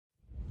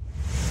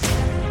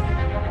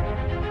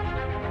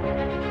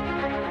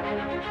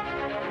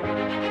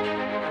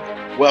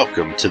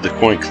Welcome to the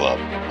Coin Club,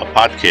 a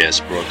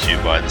podcast brought to you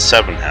by the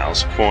Seven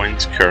House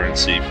Coins,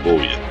 Currency,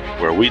 Bullion,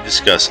 where we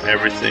discuss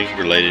everything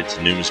related to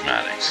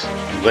numismatics.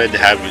 I'm glad to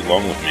have you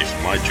along with me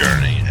for my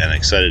journey and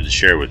excited to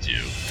share with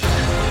you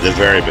the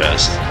very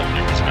best of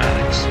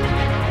numismatics.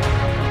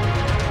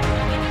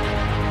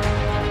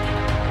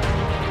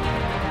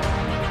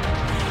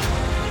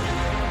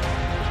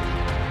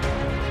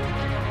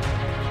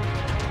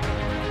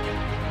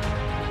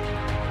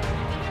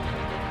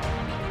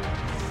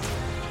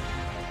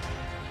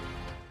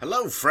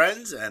 Hello,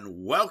 friends,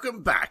 and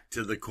welcome back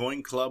to the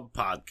Coin Club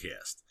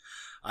podcast.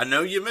 I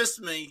know you missed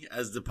me,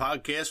 as the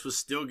podcast was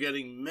still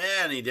getting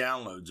many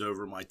downloads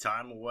over my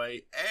time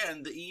away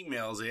and the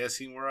emails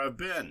asking where I've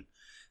been.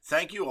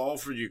 Thank you all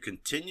for your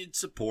continued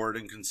support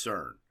and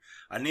concern.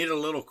 I need a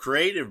little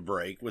creative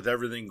break with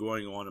everything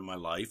going on in my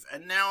life,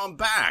 and now I'm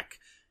back.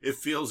 It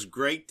feels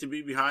great to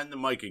be behind the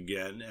mic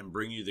again and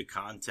bring you the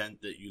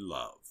content that you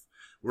love.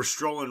 We're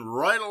strolling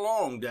right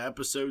along to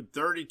episode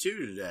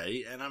 32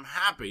 today, and I'm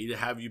happy to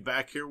have you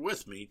back here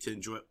with me to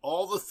enjoy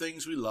all the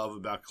things we love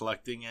about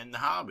collecting and the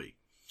hobby.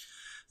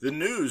 The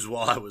news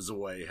while I was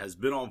away has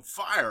been on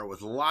fire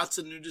with lots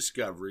of new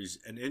discoveries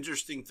and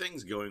interesting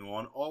things going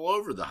on all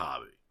over the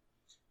hobby.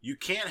 You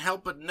can't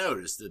help but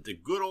notice that the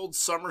good old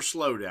summer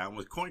slowdown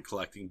with coin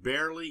collecting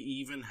barely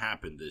even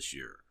happened this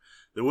year.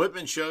 The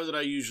Whitman show that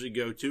I usually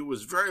go to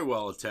was very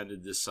well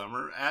attended this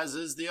summer, as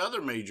is the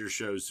other major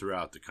shows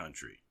throughout the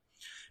country.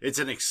 It's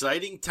an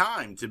exciting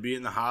time to be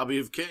in the hobby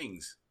of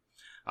kings.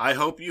 I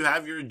hope you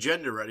have your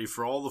agenda ready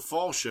for all the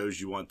fall shows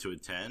you want to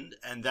attend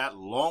and that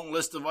long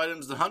list of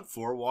items to hunt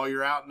for while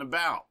you're out and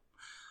about.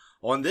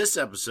 On this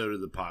episode of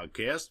the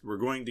podcast, we're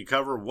going to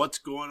cover what's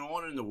going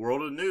on in the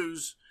world of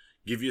news,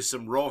 give you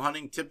some roll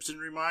hunting tips and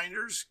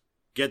reminders,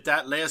 get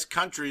that last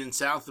country in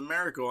South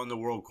America on the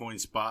World Coin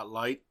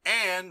Spotlight,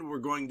 and we're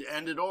going to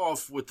end it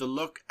off with a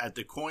look at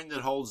the coin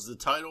that holds the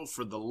title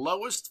for the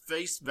lowest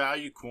face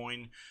value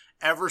coin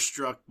ever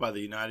struck by the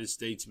United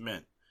States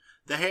Mint,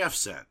 the half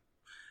cent.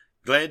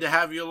 Glad to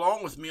have you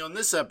along with me on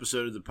this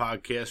episode of the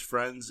podcast,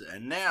 friends,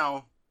 and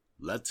now,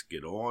 let's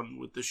get on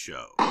with the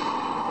show.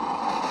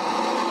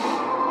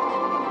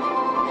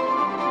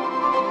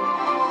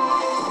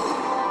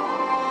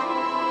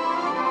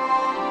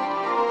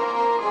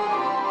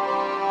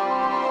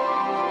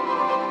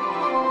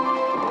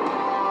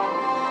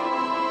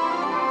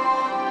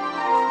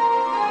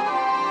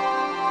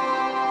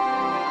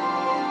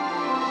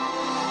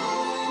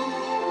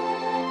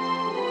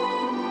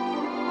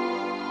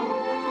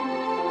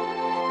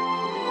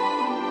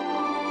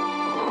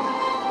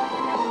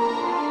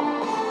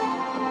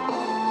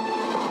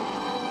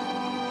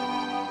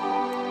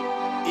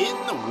 In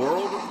the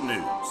world of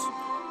news,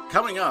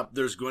 coming up,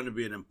 there's going to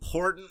be an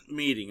important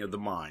meeting of the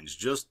minds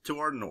just to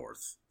our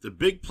north. The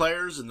big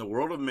players in the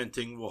world of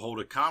minting will hold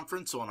a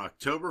conference on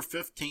October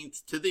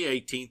 15th to the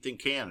 18th in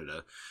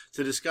Canada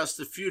to discuss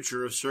the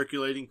future of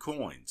circulating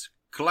coins,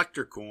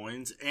 collector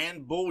coins,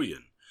 and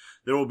bullion.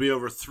 There will be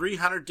over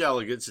 300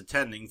 delegates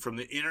attending from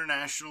the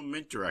International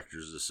Mint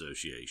Directors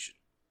Association.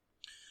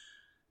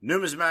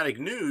 Numismatic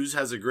News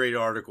has a great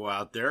article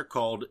out there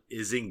called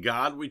 "Is in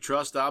God We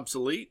Trust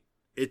Obsolete?"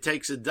 It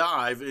takes a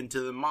dive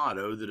into the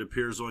motto that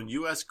appears on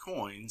U.S.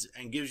 coins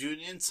and gives you an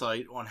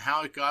insight on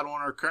how it got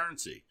on our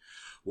currency,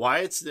 why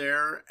it's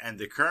there, and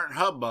the current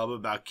hubbub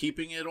about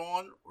keeping it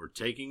on or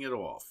taking it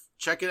off.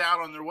 Check it out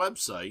on their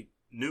website,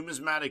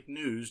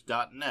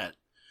 numismaticnews.net.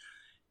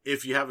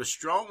 If you have a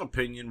strong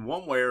opinion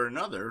one way or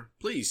another,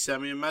 please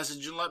send me a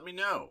message and let me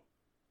know.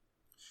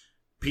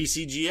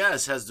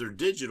 PCGS has their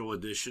digital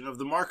edition of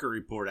the market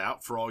report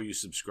out for all you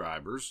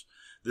subscribers.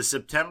 The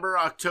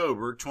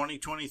September-October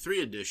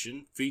 2023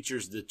 edition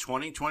features the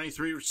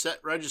 2023 Set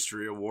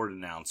Registry Award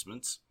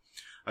announcements,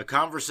 a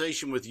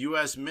conversation with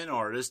U.S. Mint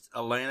artist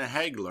Alana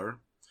Hegler.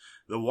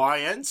 The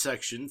YN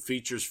section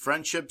features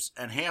friendships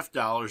and half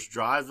dollars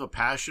drive a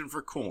passion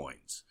for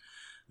coins.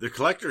 The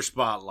collector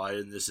spotlight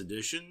in this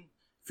edition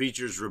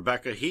features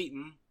Rebecca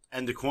Heaton,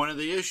 and the coin of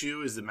the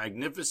issue is the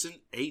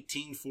magnificent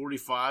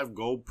 1845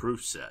 gold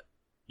proof set.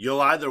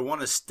 You'll either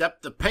want to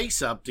step the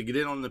pace up to get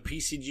in on the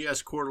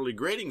PCGS quarterly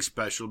grading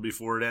special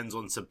before it ends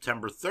on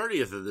September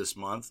 30th of this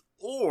month,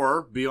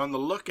 or be on the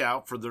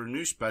lookout for their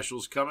new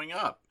specials coming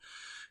up.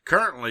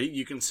 Currently,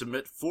 you can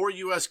submit 4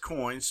 U.S.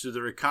 coins to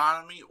their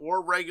economy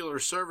or regular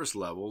service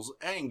levels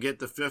and get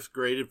the 5th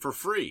graded for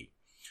free.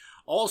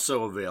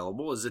 Also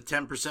available is a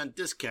 10%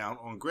 discount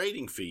on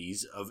grading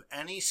fees of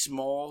any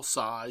small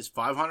size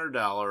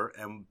 $500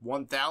 and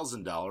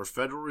 $1,000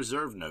 Federal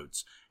Reserve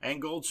notes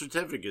and gold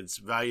certificates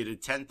valued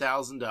at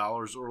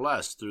 $10,000 or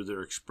less through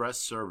their express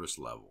service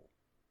level.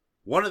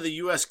 One of the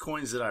U.S.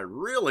 coins that I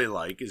really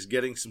like is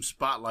getting some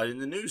spotlight in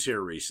the news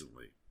here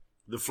recently.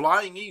 The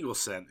Flying Eagle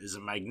cent is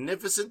a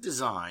magnificent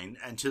design,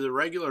 and to the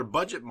regular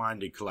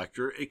budget-minded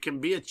collector, it can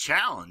be a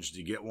challenge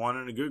to get one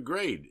in a good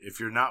grade if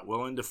you're not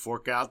willing to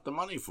fork out the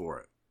money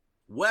for it.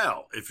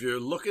 Well, if you're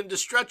looking to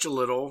stretch a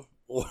little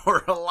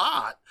or a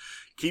lot,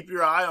 keep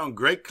your eye on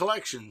great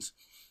collections.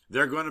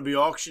 They're going to be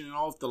auctioning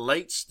off the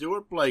late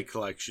Stuart Blake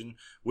collection,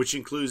 which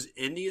includes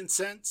Indian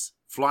cents,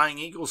 Flying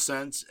Eagle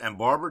cents, and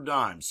Barber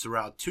dimes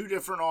throughout 2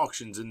 different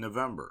auctions in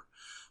November,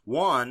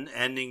 one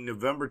ending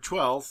November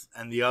 12th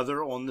and the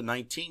other on the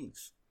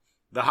 19th.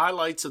 The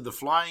highlights of the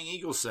Flying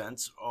Eagle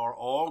cents are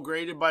all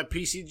graded by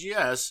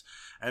PCGS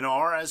and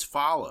are as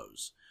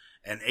follows: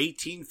 an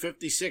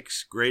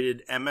 1856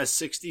 graded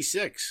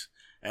MS66,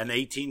 an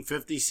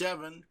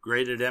 1857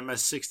 graded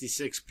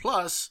MS66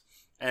 Plus,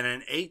 and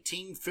an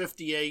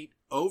 1858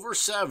 over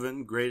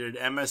 7 graded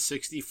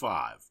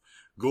MS65.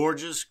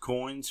 Gorgeous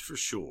coins for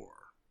sure.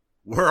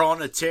 We're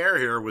on a tear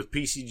here with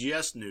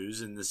PCGS news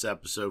in this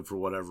episode for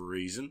whatever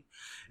reason.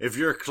 If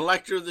you're a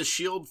collector of the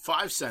Shield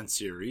 5-cent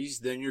series,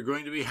 then you're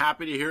going to be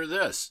happy to hear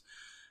this.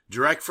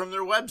 Direct from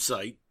their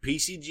website,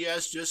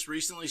 PCGS just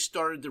recently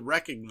started to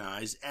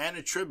recognize and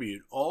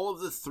attribute all of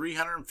the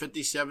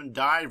 357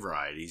 die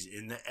varieties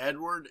in the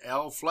Edward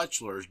L.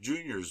 Fletcher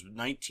Jr.'s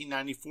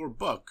 1994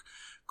 book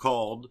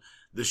called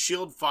The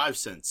Shield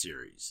 5-Cent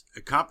Series,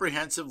 a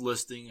comprehensive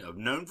listing of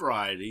known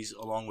varieties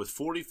along with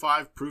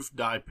 45 proof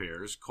die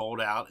pairs called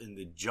out in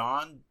the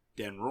John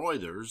Den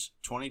Reuther's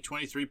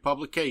 2023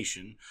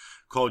 publication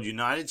called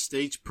United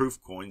States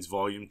Proof Coins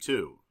Volume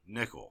 2,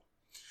 Nickel.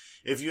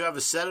 If you have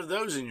a set of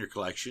those in your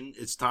collection,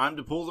 it's time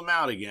to pull them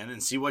out again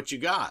and see what you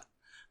got.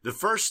 The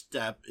first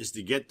step is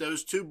to get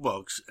those 2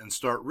 books and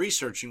start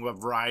researching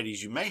what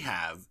varieties you may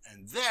have,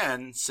 and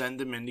then send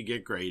them in to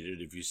get graded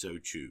if you so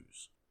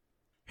choose.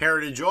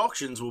 Heritage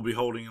Auctions will be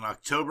holding an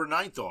October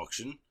 9th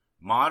auction,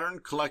 Modern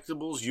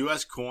Collectibles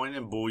U.S. Coin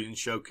and Bullion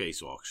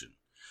Showcase Auction.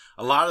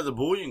 A lot of the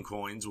bullion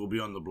coins will be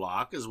on the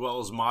block, as well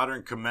as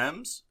modern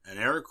commems, an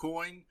era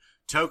coin,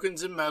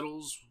 tokens and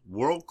medals,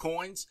 world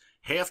coins,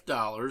 half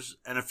dollars,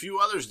 and a few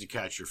others to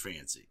catch your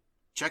fancy.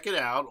 Check it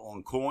out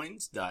on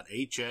coins.ha.com.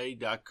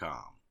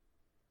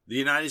 The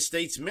United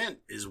States Mint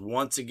is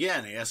once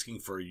again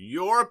asking for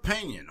your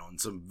opinion on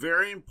some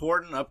very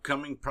important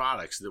upcoming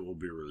products that will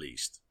be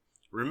released.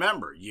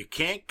 Remember, you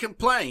can't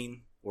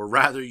complain, or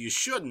rather you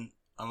shouldn't,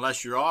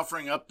 unless you're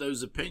offering up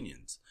those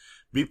opinions.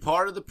 Be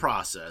part of the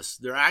process.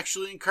 They're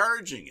actually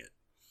encouraging it.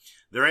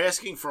 They're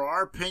asking for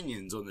our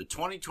opinions on the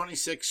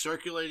 2026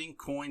 circulating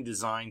coin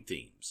design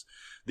themes.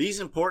 These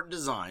important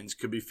designs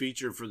could be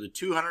featured for the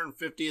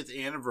 250th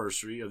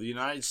anniversary of the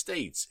United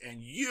States,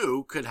 and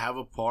you could have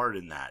a part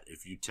in that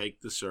if you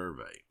take the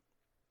survey.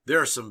 There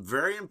are some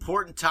very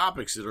important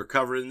topics that are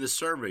covered in this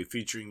survey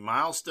featuring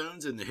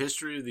milestones in the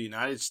history of the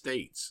United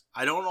States.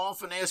 I don't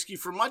often ask you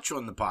for much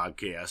on the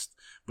podcast,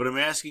 but I'm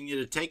asking you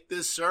to take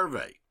this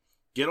survey.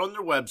 Get on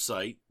their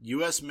website,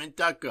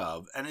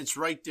 usmint.gov, and it's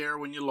right there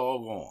when you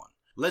log on.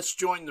 Let's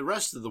join the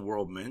rest of the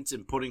world mints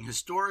in putting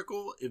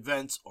historical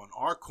events on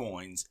our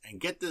coins and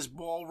get this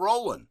ball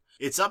rolling.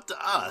 It's up to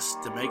us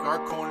to make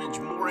our coinage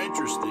more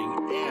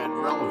interesting and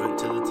relevant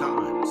to the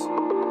times.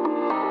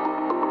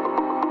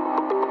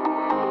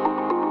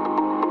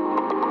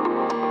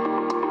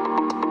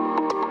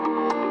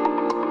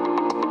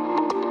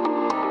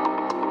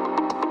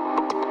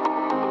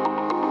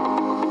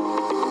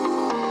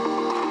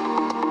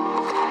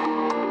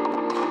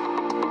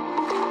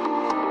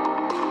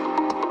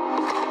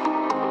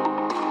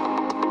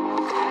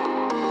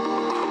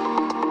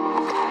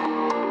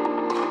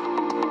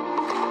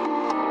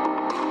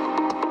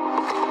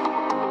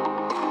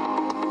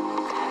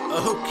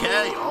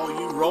 Okay, all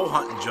you roll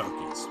hunting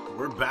junkies,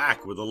 we're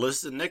back with a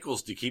list of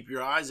nickels to keep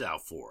your eyes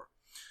out for.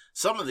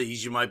 Some of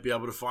these you might be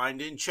able to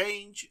find in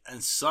change,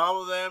 and some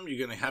of them you're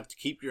going to have to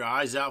keep your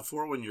eyes out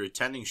for when you're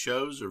attending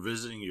shows or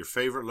visiting your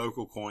favorite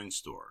local coin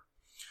store.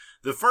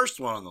 The first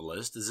one on the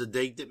list is a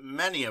date that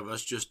many of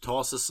us just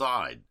toss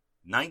aside,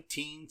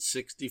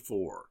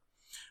 1964.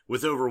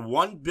 With over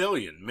 1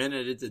 billion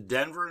minted at the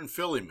Denver and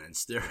Philly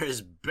mints, there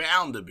is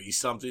bound to be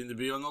something to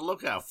be on the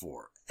lookout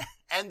for.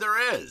 And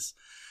there is.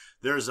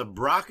 There's a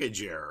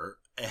blockage error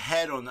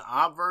ahead on the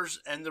obverse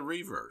and the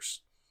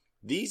reverse.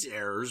 These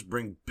errors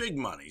bring big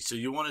money, so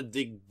you want to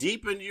dig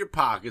deep into your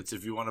pockets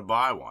if you want to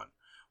buy one.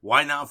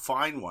 Why not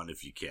find one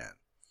if you can?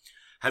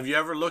 Have you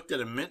ever looked at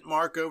a mint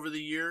mark over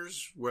the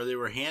years where they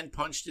were hand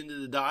punched into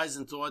the dies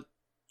and thought,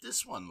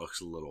 this one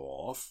looks a little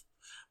off?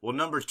 Well,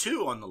 number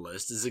 2 on the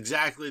list is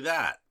exactly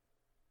that.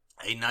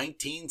 A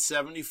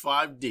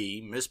 1975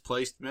 D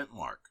misplaced mint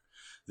mark.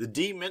 The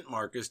D mint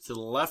mark is to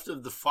the left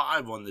of the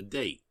 5 on the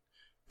date.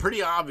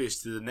 Pretty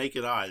obvious to the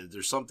naked eye that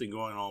there's something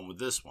going on with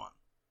this one.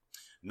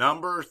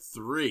 Number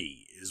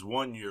 3 is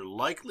one you're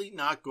likely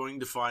not going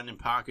to find in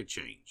pocket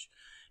change.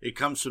 It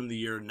comes from the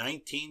year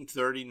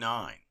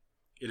 1939.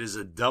 It is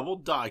a double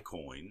die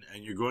coin,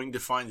 and you're going to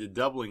find the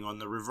doubling on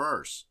the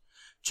reverse.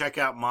 Check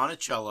out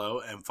Monticello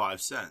and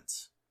 5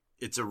 cents.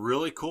 It's a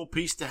really cool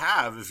piece to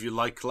have if you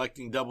like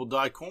collecting double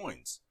die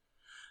coins.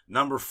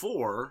 Number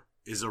 4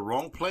 is a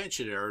wrong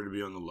planchet error to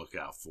be on the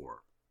lookout for.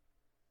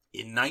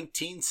 In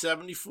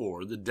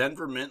 1974, the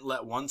Denver Mint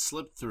let one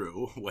slip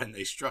through when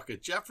they struck a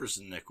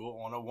Jefferson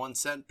nickel on a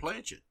 1-cent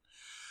planchet.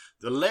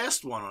 The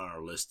last one on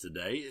our list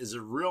today is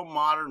a real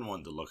modern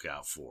one to look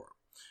out for.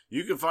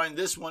 You can find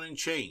this one in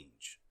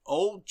change.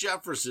 old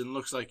Jefferson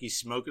looks like he's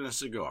smoking a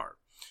cigar.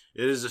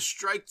 It is a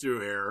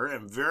strike-through error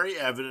and very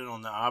evident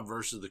on the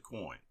obverse of the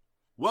coin.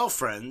 Well,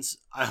 friends,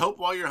 I hope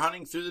while you're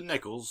hunting through the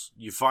nickels,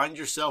 you find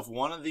yourself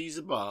one of these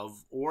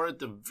above, or at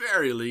the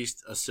very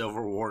least, a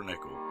Civil War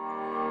nickel.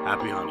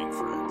 Happy hunting,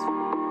 friends.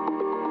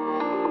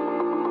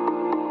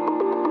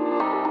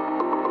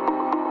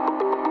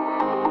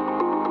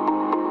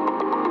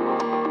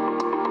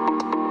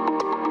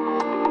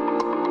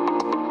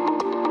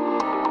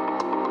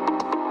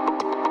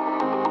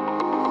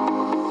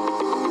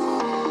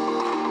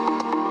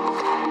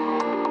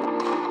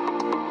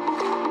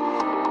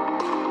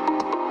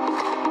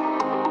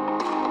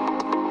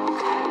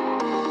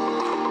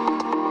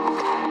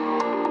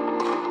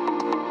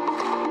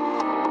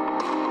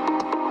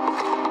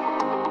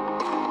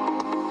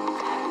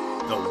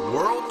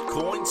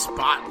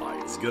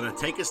 Spotlight is going to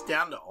take us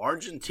down to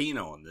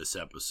Argentina on this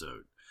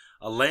episode,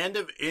 a land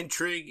of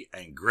intrigue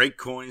and great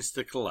coins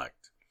to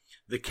collect.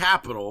 The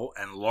capital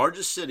and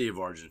largest city of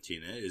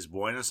Argentina is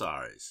Buenos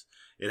Aires.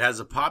 It has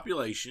a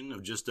population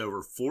of just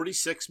over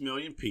 46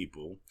 million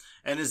people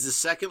and is the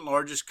second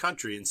largest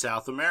country in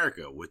South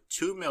America with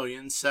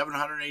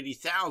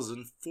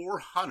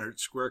 2,780,400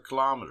 square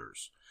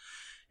kilometers.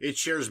 It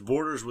shares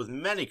borders with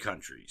many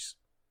countries: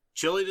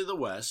 Chile to the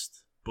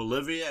west,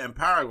 Bolivia and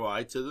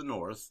Paraguay to the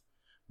north,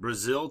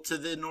 Brazil to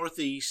the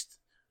northeast,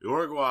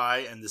 Uruguay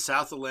and the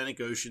South Atlantic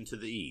Ocean to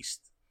the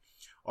east.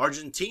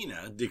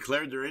 Argentina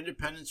declared their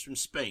independence from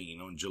Spain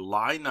on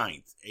July 9,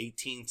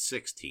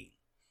 1816.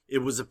 It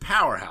was a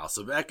powerhouse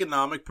of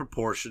economic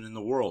proportion in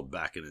the world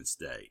back in its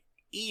day,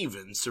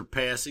 even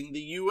surpassing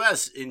the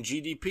U.S. in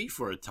GDP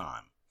for a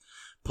time.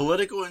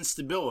 Political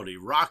instability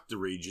rocked the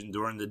region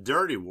during the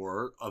dirty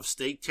war of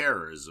state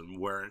terrorism,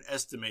 where an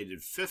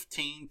estimated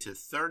 15,000 to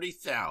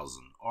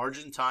 30,000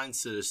 Argentine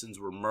citizens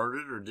were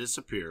murdered or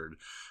disappeared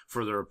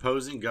for their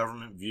opposing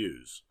government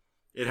views.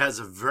 It has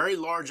a very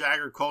large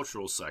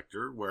agricultural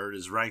sector, where it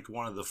is ranked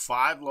one of the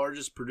 5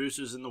 largest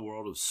producers in the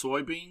world of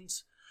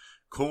soybeans,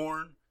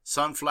 corn,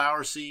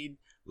 sunflower seed,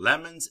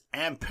 lemons,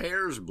 and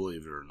pears,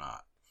 believe it or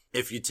not.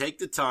 If you take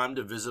the time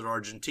to visit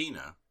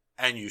Argentina,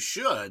 and you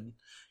should,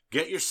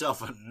 get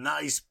yourself a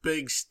nice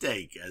big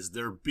steak, as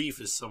their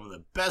beef is some of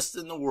the best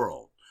in the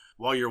world.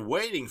 While you're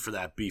waiting for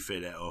that bife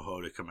de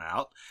ojo to come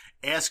out,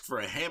 ask for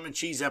a ham and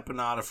cheese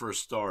empanada for a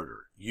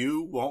starter.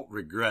 You won't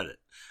regret it.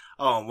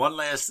 Oh, and one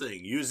last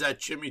thing. Use that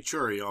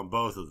chimichurri on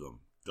both of them.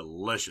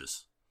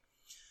 Delicious.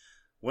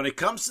 When it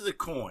comes to the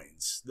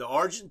coins, the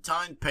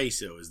Argentine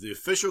peso is the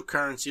official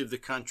currency of the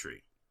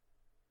country.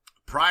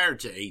 Prior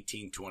to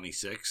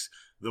 1826,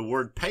 the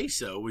word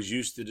peso was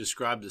used to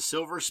describe the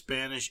silver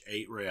Spanish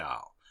 8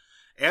 real.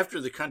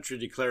 After the country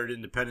declared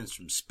independence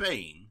from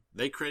Spain,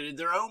 they created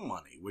their own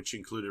money, which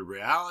included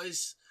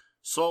reales,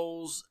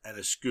 soles, and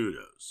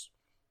escudos.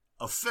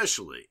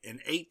 Officially, in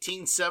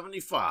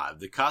 1875,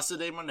 the Casa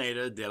de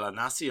Moneda de la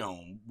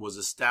Nación was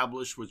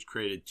established, which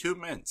created 2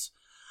 mints.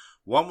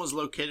 One was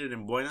located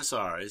in Buenos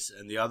Aires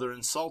and the other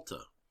in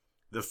Salta.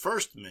 The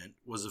first mint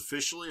was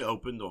officially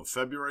opened on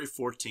February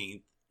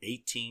 14,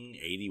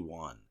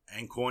 1881,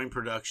 and coin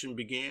production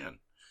began.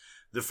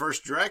 The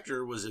first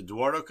director was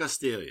Eduardo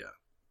Castilla.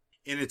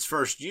 In its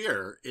first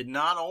year, it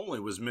not only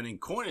was minting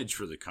coinage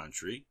for the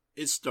country,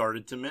 it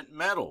started to mint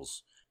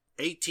medals.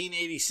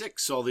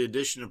 1886 saw the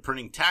addition of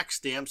printing tax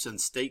stamps and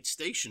state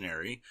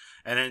stationery,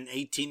 and in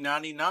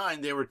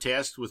 1899 they were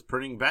tasked with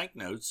printing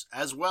banknotes,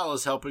 as well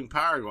as helping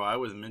Paraguay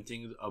with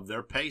minting of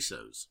their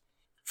pesos.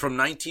 From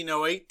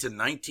 1908 to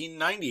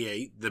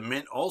 1998, the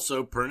mint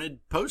also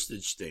printed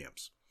postage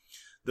stamps.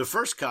 The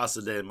first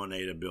Casa de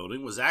Moneda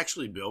building was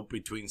actually built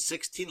between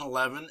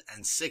 1611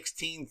 and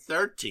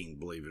 1613,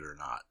 believe it or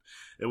not.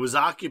 It was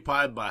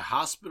occupied by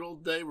Hospital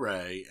de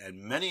Rey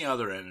and many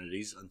other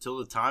entities until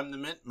the time the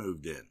mint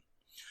moved in.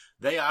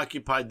 They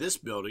occupied this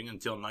building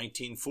until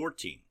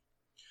 1914.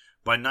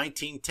 By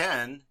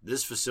 1910,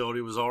 this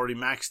facility was already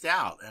maxed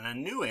out, and a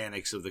new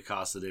annex of the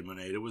Casa de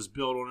Moneda was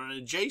built on an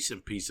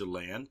adjacent piece of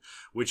land,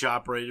 which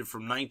operated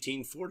from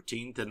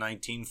 1914 to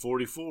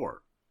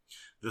 1944.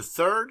 The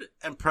third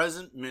and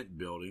present mint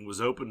building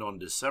was opened on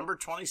December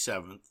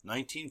 27,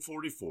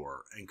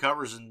 1944, and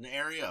covers an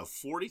area of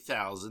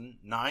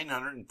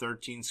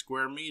 40,913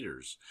 square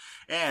meters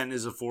and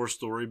is a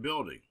 4-story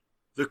building.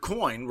 The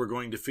coin we're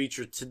going to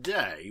feature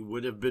today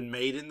would have been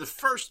made in the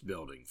first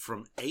building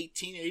from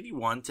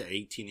 1881 to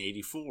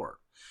 1884.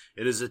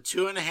 It is a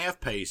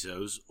 2.5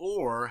 pesos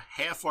or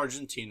half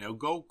Argentino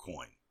gold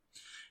coin.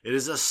 It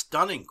is a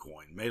stunning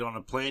coin made on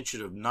a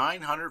planchet of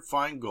 900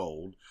 fine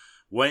gold,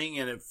 weighing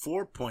in at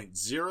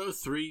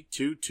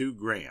 4.0322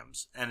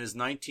 grams and is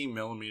 19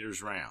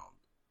 millimeters round.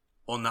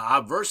 On the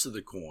obverse of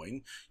the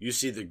coin, you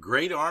see the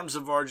great arms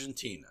of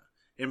Argentina,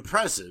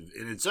 impressive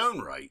in its own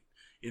right,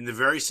 in the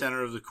very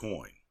center of the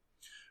coin.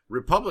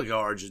 Republic of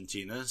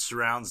Argentina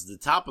surrounds the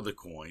top of the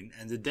coin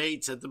and the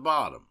dates at the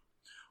bottom.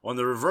 On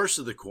the reverse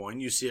of the coin,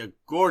 you see a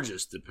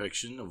gorgeous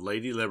depiction of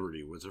Lady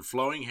Liberty with her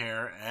flowing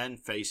hair and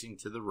facing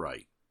to the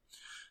right.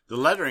 The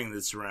lettering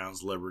that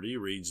surrounds Liberty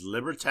reads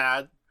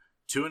Libertad,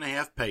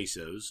 2.5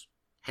 pesos,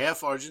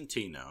 half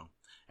Argentino,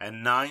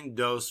 and 9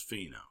 dos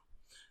fino.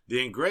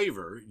 The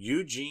engraver,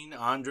 Eugene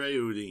Andre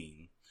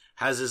Udine,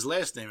 has his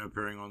last name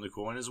appearing on the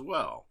coin as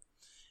well.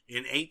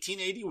 In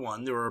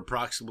 1881, there were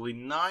approximately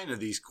 9 of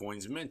these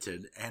coins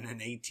minted, and in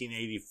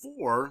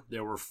 1884,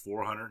 there were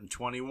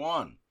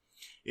 421.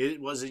 It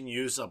was in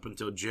use up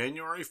until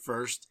January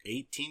 1st,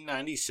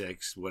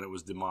 1896, when it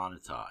was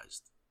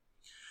demonetized.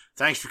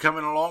 Thanks for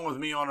coming along with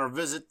me on our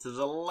visit to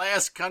the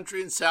last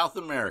country in South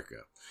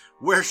America.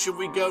 Where should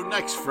we go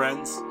next,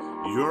 friends?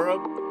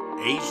 Europe,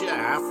 Asia,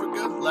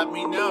 Africa? Let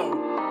me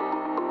know.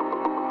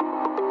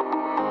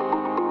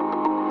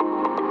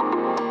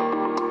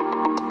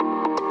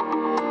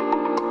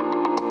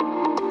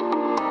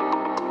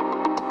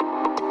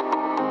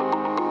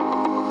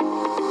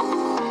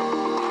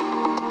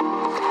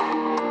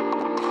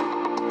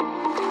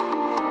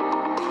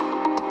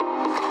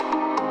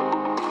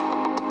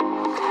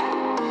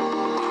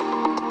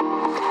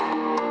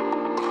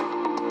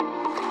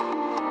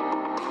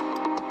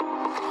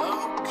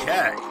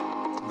 Okay,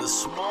 the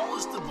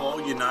smallest of all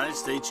United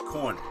States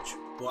coinage,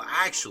 well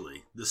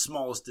actually, the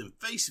smallest in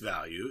face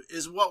value,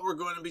 is what we're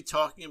going to be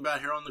talking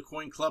about here on the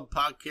Coin Club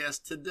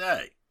podcast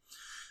today.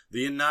 The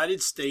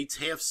United States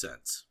half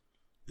cents.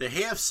 The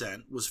half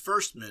cent was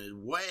first minted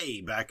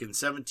way back in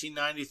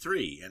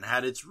 1793 and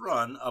had its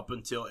run up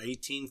until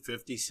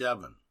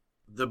 1857.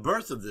 The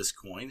birth of this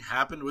coin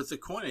happened with the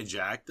Coinage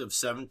Act of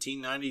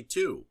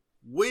 1792,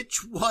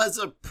 which was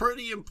a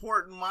pretty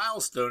important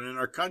milestone in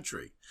our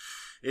country.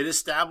 It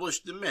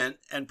established the mint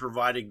and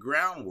provided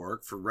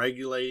groundwork for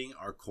regulating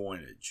our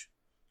coinage.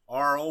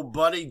 Our old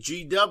buddy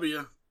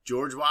G.W.,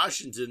 George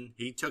Washington,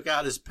 he took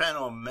out his pen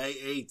on May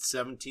 8,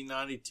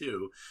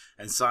 1792,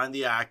 and signed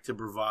the act to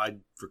provide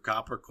for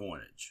copper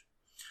coinage.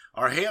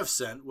 Our half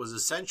cent was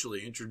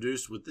essentially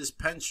introduced with this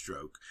pen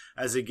stroke,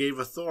 as it gave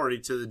authority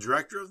to the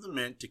director of the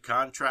mint to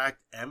contract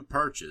and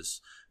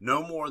purchase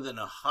no more than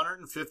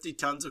 150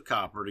 tons of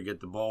copper to get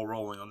the ball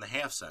rolling on the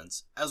half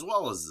cents as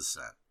well as the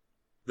cent.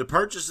 The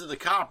purchase of the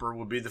copper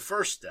would be the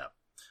first step,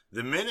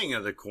 the minting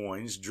of the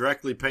coins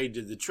directly paid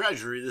to the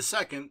Treasury the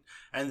second,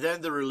 and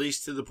then the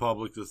release to the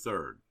public the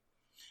third.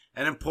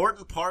 An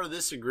important part of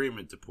this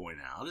agreement to point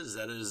out is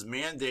that it is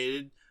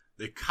mandated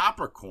the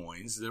copper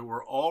coins that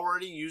were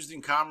already used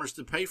in commerce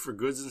to pay for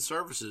goods and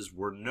services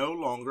were no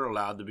longer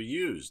allowed to be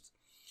used.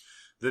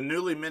 The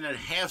newly minted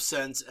half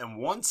cents and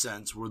 1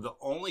 cents were the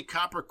only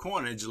copper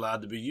coinage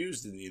allowed to be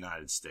used in the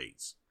United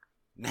States.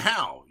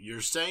 Now,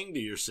 you're saying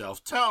to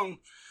yourself, Tone,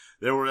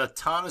 there were a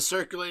ton of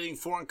circulating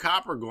foreign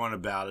copper going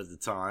about at the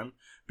time,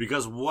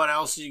 because what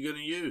else are you going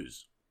to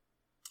use?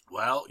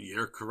 Well,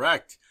 you're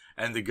correct,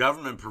 and the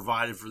government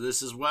provided for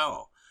this as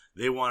well.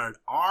 They wanted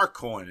our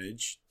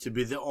coinage to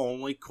be the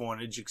only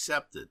coinage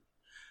accepted.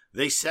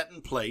 They set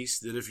in place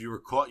that if you were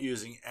caught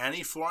using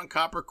any foreign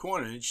copper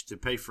coinage to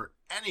pay for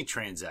any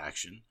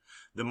transaction,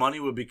 the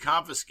money would be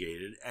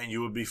confiscated and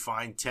you would be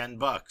fined $10.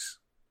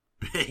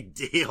 Big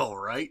deal,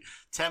 right?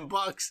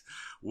 $10.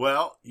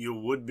 Well, you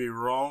would be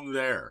wrong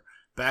there.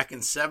 Back in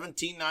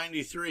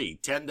 1793,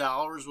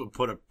 $10 would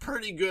put a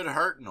pretty good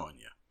hurting on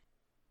you.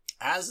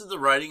 As of the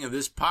writing of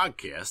this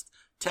podcast,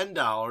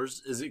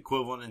 $10 is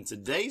equivalent in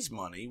today's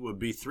money would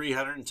be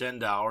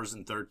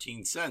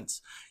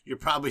 $310.13. You're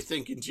probably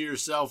thinking to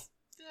yourself,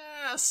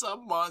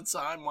 some months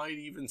I might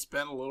even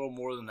spend a little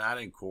more than that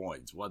in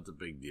coins. What the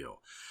big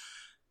deal?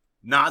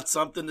 Not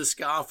something to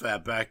scoff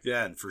at back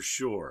then, for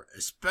sure,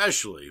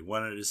 especially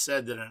when it is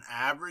said that an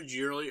average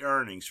yearly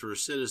earnings for a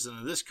citizen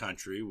of this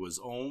country was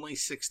only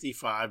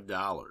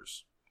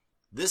 $65.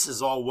 This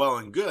is all well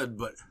and good,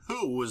 but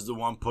who was the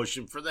one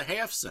pushing for the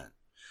half cent?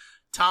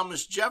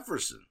 Thomas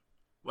Jefferson.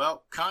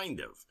 Well, kind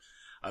of.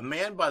 A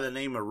man by the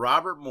name of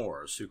Robert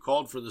Morris, who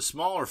called for the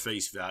smaller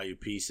face value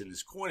piece in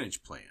his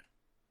coinage plan.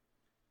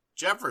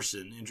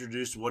 Jefferson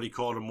introduced what he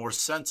called a more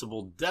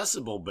sensible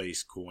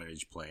decimal-based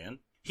coinage plan.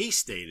 He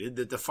stated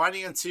that the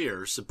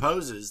financier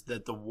supposes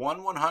that the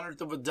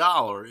 1/100th of a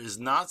dollar is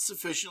not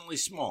sufficiently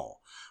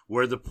small,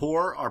 where the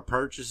poor are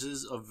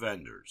purchases of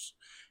vendors.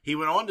 He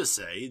went on to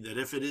say that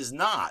if it is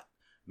not,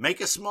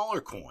 make a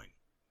smaller coin.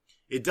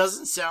 It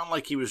doesn't sound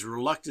like he was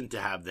reluctant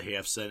to have the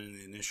half cent in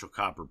the initial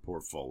copper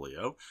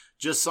portfolio,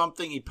 just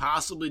something he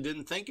possibly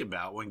didn't think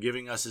about when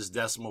giving us his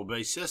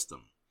decimal-based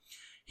system.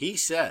 He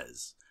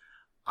says,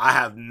 I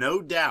have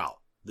no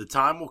doubt the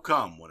time will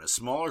come when a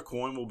smaller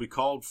coin will be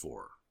called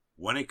for.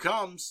 When it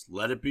comes,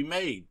 let it be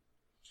made.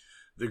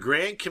 The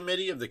Grand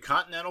Committee of the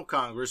Continental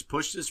Congress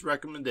pushed this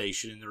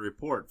recommendation in the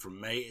report from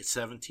May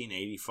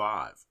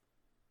 1785.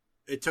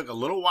 It took a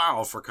little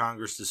while for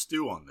Congress to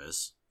stew on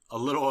this, a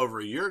little over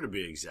a year to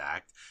be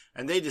exact,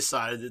 and they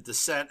decided that the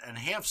cent and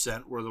half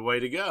cent were the way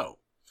to go.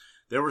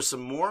 There were some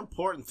more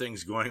important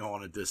things going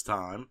on at this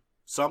time,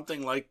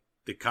 something like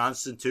the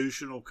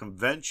Constitutional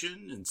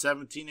Convention in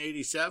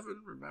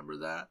 1787, remember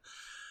that?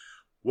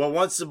 Well,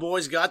 once the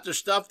boys got their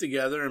stuff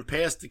together and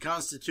passed the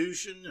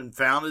Constitution and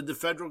founded the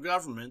federal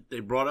government, they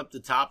brought up the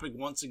topic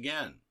once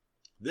again.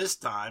 This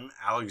time,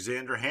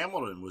 Alexander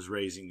Hamilton was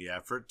raising the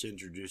effort to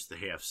introduce the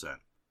half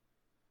cent.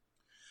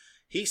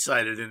 He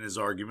cited in his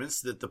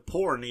arguments that the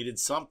poor needed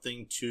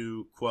something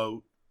to,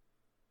 quote,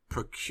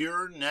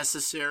 procure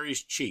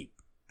necessaries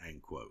cheap,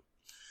 end quote.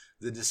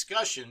 The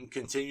discussion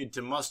continued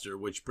to muster,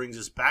 which brings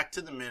us back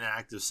to the Mint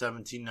Act of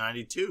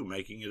 1792,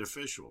 making it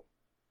official.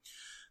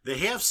 The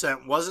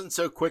half-cent wasn't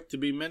so quick to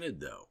be minted,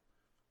 though.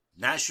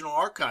 National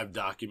Archive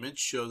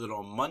documents show that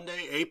on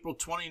Monday, April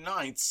 29,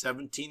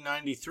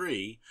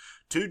 1793,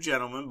 two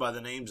gentlemen by the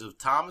names of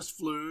Thomas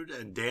Flood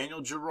and Daniel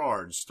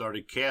Gerard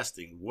started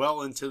casting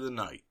well into the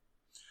night.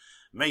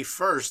 May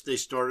 1st, they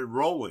started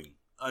rolling,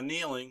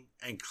 annealing,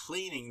 and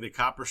cleaning the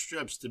copper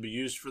strips to be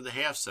used for the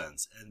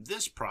half-cents, and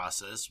this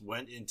process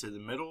went into the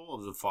middle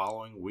of the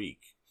following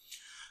week.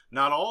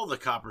 Not all the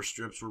copper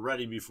strips were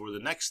ready before the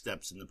next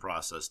steps in the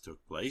process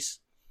took place.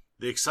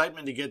 The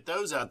excitement to get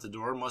those out the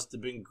door must have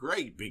been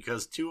great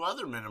because two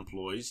other mint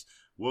employees,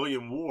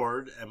 William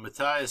Ward and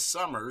Matthias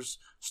Summers,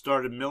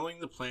 started milling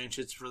the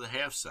planchets for the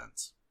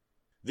half-cents.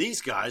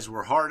 These guys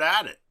were hard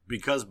at it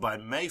because by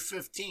May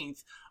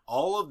 15th,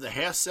 all of the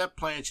half-cent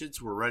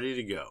planchets were ready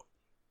to go.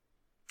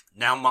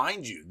 Now,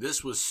 mind you,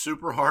 this was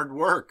super hard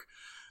work.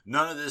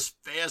 None of this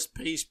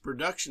fast-paced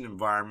production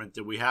environment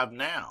that we have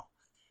now.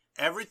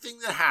 Everything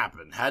that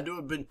happened had to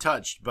have been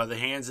touched by the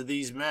hands of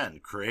these men,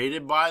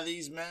 created by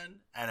these men,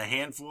 and a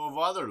handful of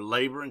other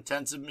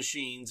labor-intensive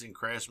machines and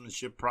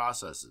craftsmanship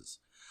processes.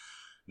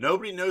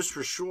 Nobody knows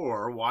for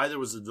sure why there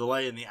was a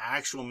delay in the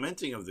actual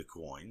minting of the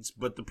coins,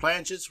 but the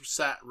planchets were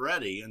sat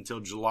ready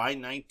until July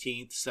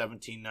 19,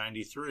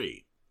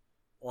 1793.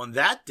 On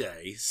that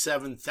day,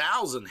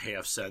 7,000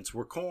 half-cents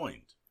were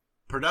coined.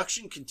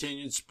 Production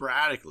continued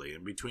sporadically,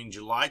 and between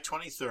July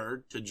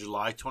 23rd to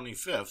July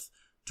 25th,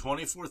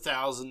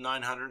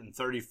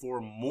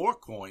 24,934 more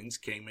coins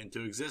came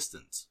into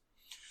existence.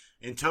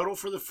 In total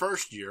for the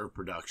first year of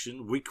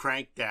production, we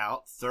cranked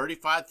out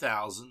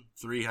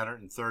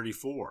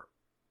 35,334.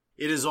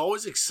 It is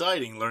always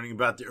exciting learning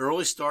about the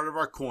early start of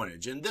our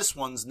coinage, and this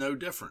one's no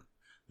different.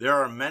 There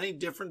are many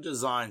different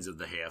designs of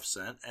the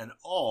half-cent, and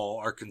all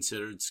are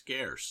considered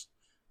scarce.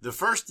 The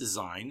first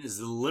design is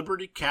the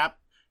Liberty Cap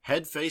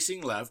head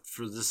facing left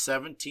for the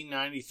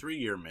 1793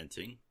 year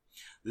minting.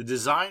 The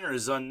designer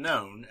is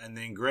unknown, and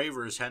the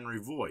engraver is Henry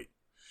Voigt.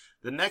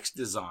 The next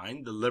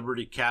design, the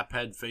Liberty Cap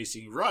head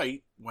facing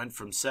right, went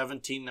from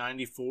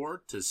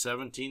 1794 to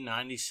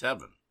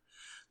 1797.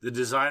 The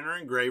designer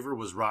engraver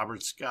was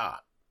Robert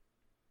Scott.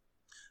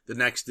 The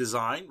next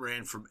design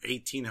ran from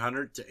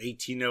 1800 to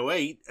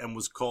 1808 and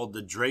was called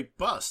the Drape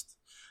Bust.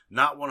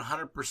 Not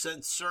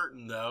 100%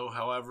 certain, though.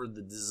 However,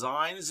 the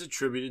design is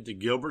attributed to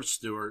Gilbert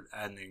Stuart,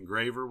 and the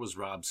engraver was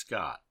Rob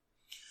Scott.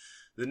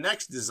 The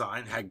next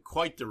design had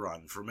quite the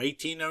run from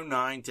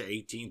 1809 to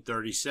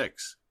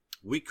 1836.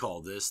 We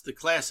call this the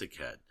Classic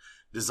Head,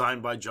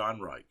 designed by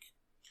John Reich.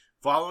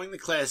 Following the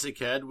Classic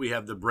Head, we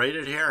have the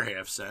braided hair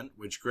half-cent,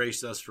 which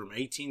graced us from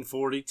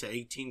 1840 to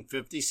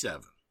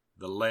 1857,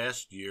 the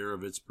last year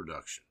of its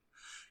production.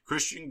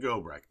 Christian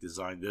Gobrecht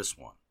designed this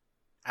one.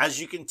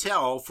 As you can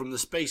tell from the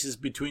spaces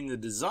between the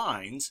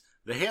designs,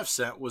 the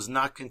half-cent was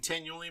not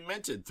continually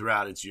minted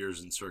throughout its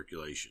years in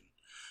circulation.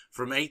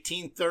 From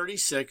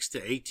 1836 to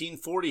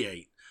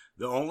 1848,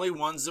 the only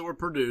ones that were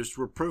produced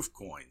were proof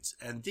coins,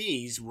 and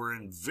these were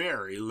in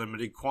very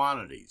limited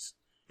quantities.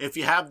 If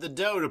you have the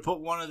dough to put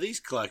one of these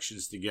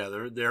collections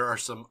together, there are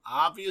some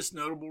obvious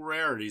notable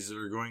rarities that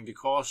are going to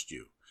cost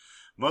you.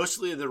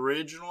 Mostly the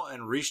original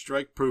and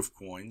restrike proof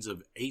coins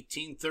of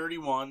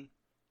 1831,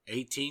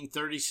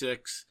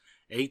 1836,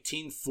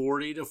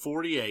 1840 to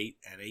 48,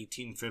 and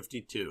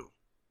 1852.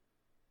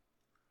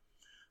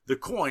 The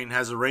coin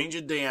has a range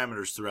of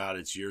diameters throughout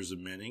its years of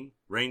minting,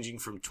 ranging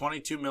from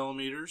 22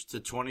 millimeters to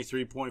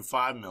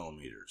 23.5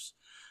 millimeters.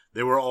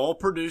 They were all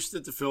produced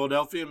at the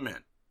Philadelphia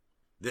Mint.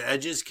 The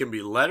edges can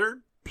be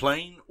lettered,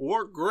 plain,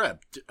 or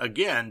gripped,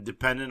 again,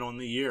 depending on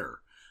the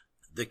year.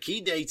 The key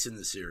dates in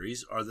the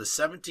series are the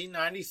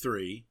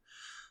 1793,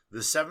 the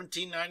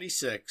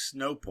 1796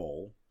 no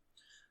pole,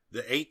 the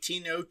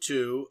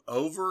 1802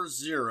 over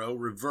zero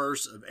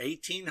reverse of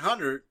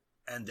 1800,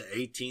 and the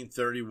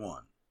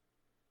 1831.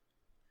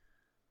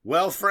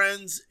 Well,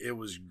 friends, it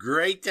was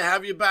great to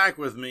have you back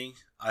with me.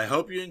 I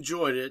hope you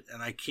enjoyed it,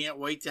 and I can't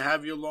wait to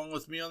have you along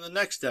with me on the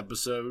next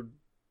episode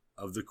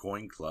of the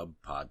Coin Club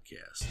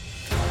Podcast.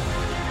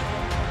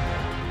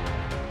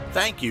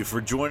 Thank you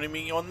for joining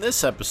me on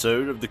this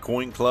episode of the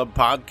Coin Club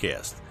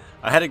Podcast.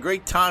 I had a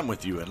great time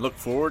with you and look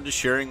forward to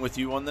sharing with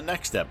you on the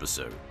next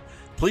episode.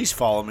 Please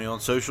follow me on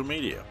social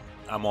media.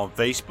 I'm on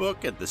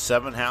Facebook at the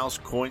 7 House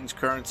Coins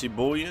Currency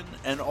Bullion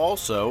and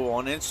also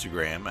on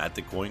Instagram at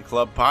the Coin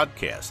Club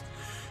Podcast.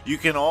 You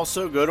can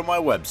also go to my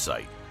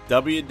website,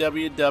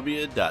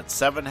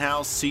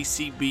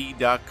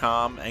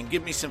 www.7houseccb.com, and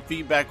give me some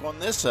feedback on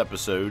this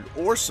episode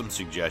or some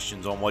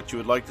suggestions on what you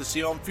would like to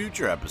see on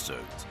future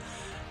episodes.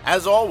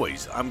 As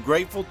always, I'm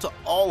grateful to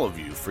all of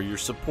you for your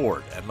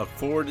support and look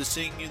forward to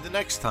seeing you the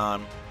next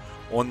time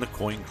on the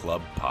Coin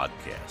Club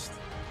Podcast.